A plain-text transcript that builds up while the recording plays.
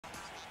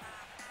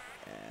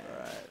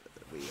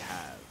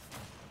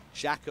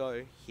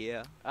Jacko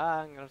here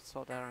I'm going to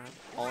swap that around.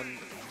 on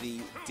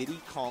the Diddy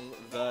Kong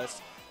versus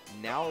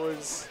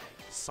Naora's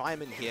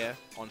Simon here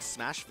on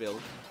Smashville.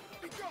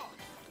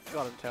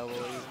 God, I'm terrible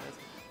at using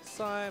this.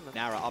 Simon.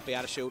 Naora up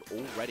out of shield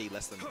already,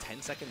 less than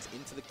 10 seconds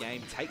into the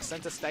game. Takes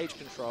center stage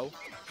control.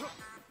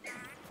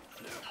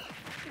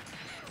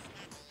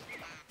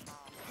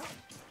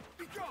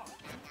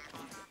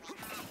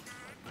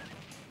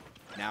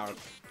 Naora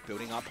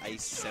building up a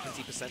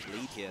 70%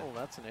 lead here. Oh,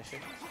 that's an issue.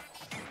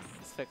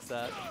 Let's fix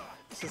that.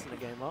 This isn't a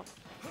game up.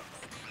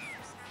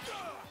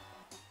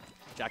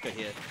 Jacko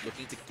here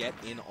looking to get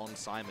in on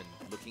Simon,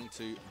 looking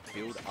to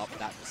build up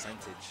that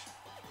percentage.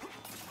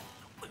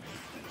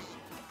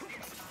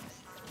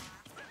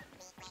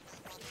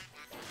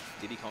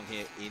 Diddy Kong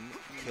here in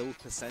kill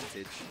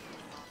percentage.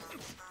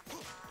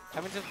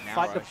 Having to Naora.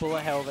 fight the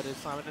bullet hell that is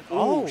Simon.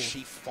 Oh, she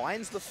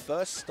finds the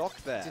first stock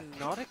there. Did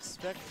not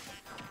expect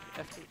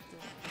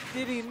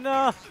Diddy,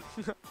 no!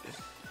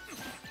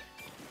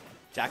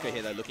 Jacko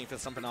here though, looking for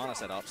some banana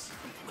setups.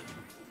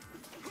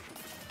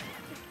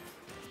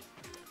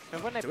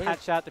 Remember when they Doing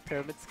patched out the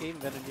pyramid scheme,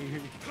 then a new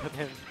I'm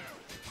then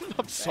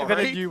a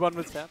sorry. new one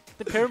was found?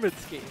 The pyramid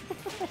scheme.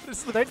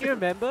 Don't you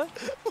remember?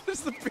 What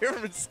is the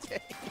pyramid scheme?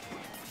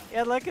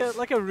 Yeah, like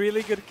a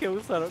really good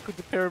kill setup called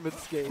the pyramid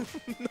scheme.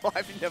 No,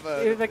 I've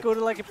never. Yeah, they called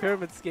it like a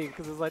pyramid scheme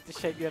because it's like the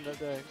shape you end up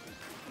doing.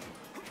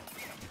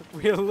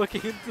 We are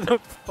looking into the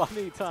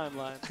funny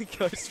timeline.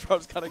 Ghost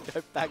Rob's gonna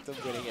go back to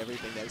winning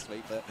everything next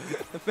week, but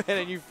man,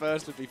 a new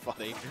first would be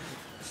funny.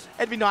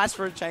 It'd be nice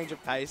for a change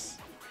of pace.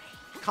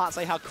 Can't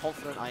say how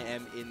confident I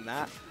am in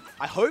that.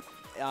 I hope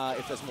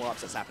if there's more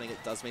upsets happening, it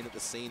does mean that the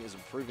scene is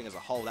improving as a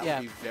whole. That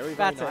would be very,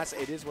 very nice.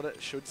 It is what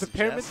it should The suggest.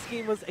 pyramid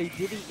scheme was a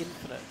Diddy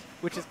Infinite,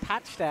 which is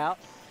patched out,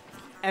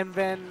 and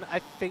then I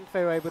think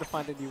they were able to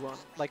find a new one,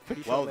 like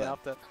pretty shortly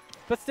after.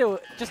 But still,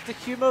 just the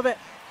humor of it.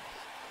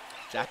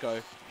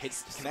 Jacko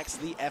connects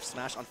the F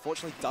smash.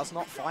 Unfortunately, does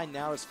not find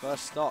Naora's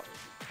first stock.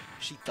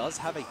 She does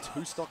have a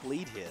 2-stock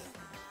lead here.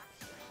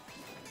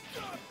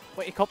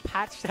 Wait, it got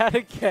patched out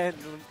again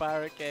when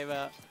Barrett came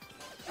out.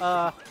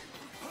 I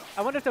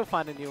wonder if they'll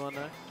find a new one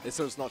though. This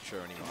was not true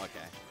anymore.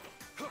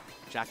 Okay.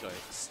 Jacko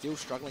still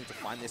struggling to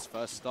find this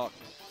first stock.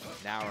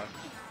 Naora.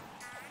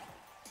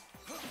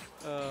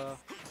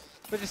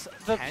 But just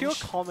the pure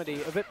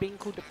comedy of it being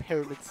called the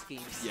pyramid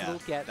scheme still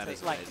gets that it.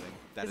 is Like, amazing.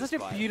 it's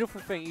such a beautiful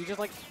thing. You just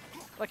like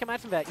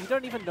imagine that. You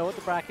don't even know what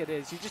the bracket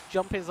is. You just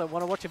jump in, like,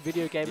 want to watch a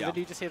video game, and then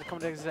you just hear the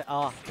commentators say,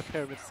 the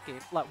pyramid scheme.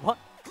 Like, what?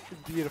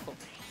 It's beautiful.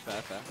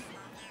 Fair, fair.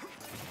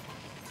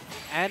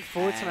 And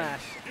forward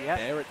smash. Yep.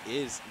 There it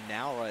is.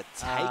 Naora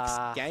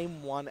takes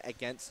game 1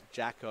 against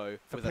Jacko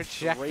with a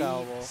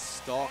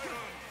 3-stock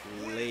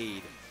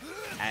lead.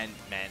 And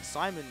man,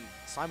 Simon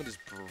is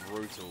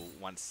brutal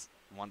once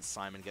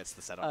Simon gets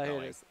the setup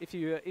going. If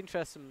you're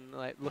interested in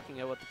like looking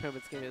at what the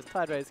pyramid scheme is,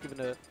 Tidray has given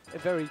a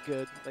very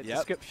good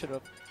description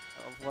of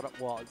what it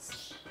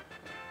was.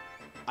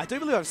 I do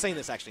believe I've seen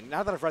this actually.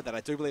 Now that I've read that,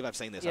 I do believe I've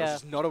seen this. I was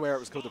just not aware it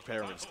was called the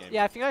pyramid scheme.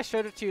 Yeah, I think I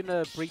showed it to you in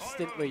a brief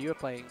stint where you were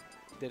playing,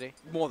 Diddy.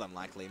 More than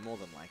likely, more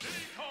than likely.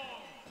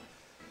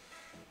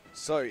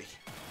 So,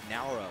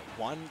 Naora,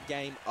 1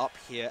 game up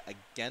here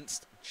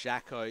against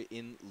Jacko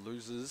in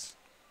losers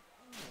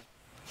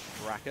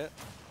bracket.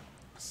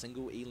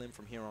 Single elim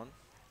from here on.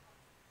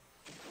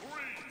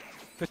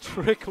 The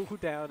trickle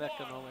down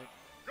economic.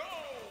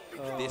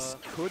 This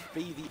could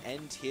be the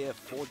end here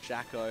for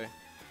Jacko.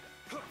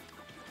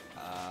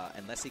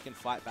 Unless he can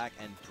fight back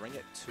and bring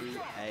it to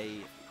a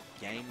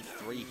game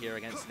 3 here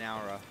against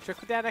Naora.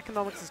 Trickle down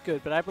economics is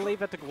good, but I believe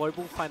that the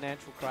global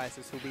financial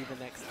crisis will be the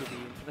next Diddy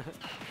Infinite.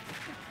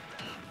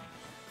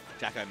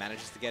 Jacko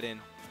manages to get in.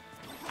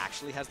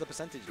 Actually has the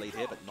percentage lead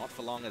here, but not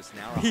for long as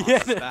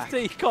Naora back.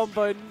 T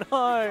combo,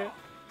 no!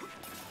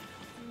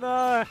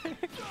 No!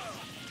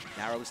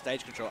 Naora with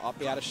stage control, up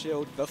be out of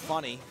shield, the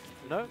funny.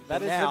 No,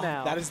 that is the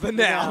now. That is the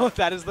now.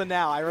 That is the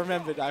now. I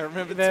remembered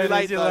too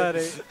late though.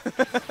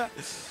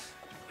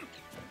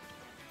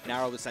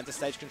 Naora with center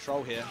stage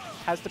control here.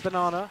 Has the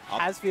banana,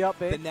 has the up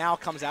B. The now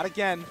comes out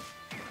again.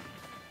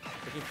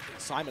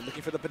 Simon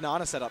looking for the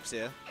banana setups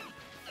here.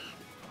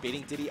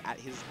 Beating Diddy at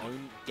his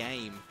own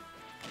game.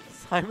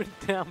 Simon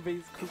down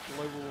B's cool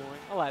global warming.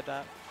 I like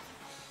that.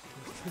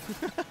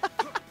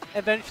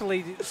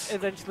 Eventually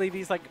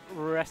these like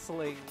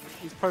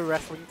these pro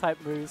wrestling type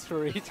moves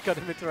for each kind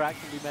of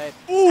interaction be made.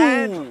 Ooh.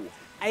 And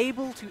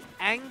able to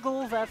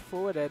angle that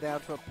forward air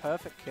down to a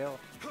perfect kill.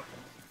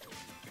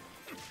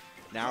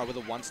 Naora with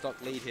a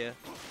 1-stock lead here.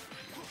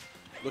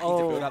 Looking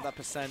to build out that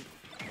percent.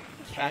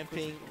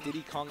 Camping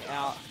Diddy Kong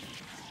out.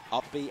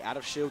 Up B out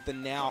of shield. The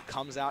now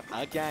comes out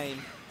again.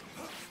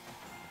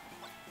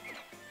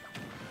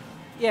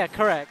 Yeah,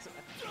 correct.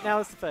 Now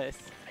it's the face.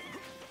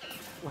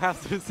 Wow,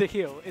 so it's the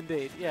heel,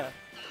 indeed, yeah.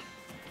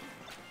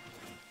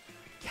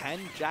 Can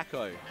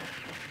Jacko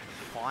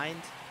find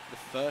the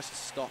first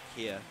stock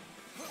here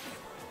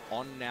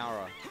on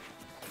Naora?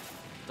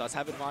 Does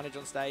have advantage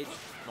on stage.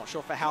 Not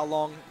sure for how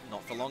long.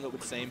 Not for long, it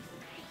would seem.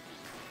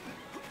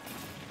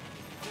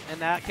 And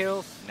that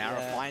kills.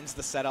 Naora finds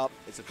the setup.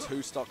 It's a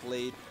 2-stock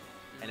lead.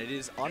 And it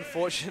is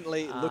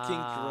unfortunately looking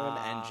grim,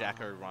 and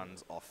Jacko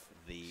runs off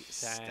the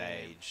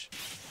stage.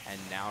 And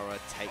Naora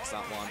takes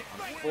that one.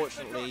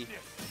 Unfortunately,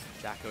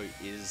 Jacko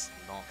is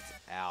knocked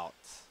out.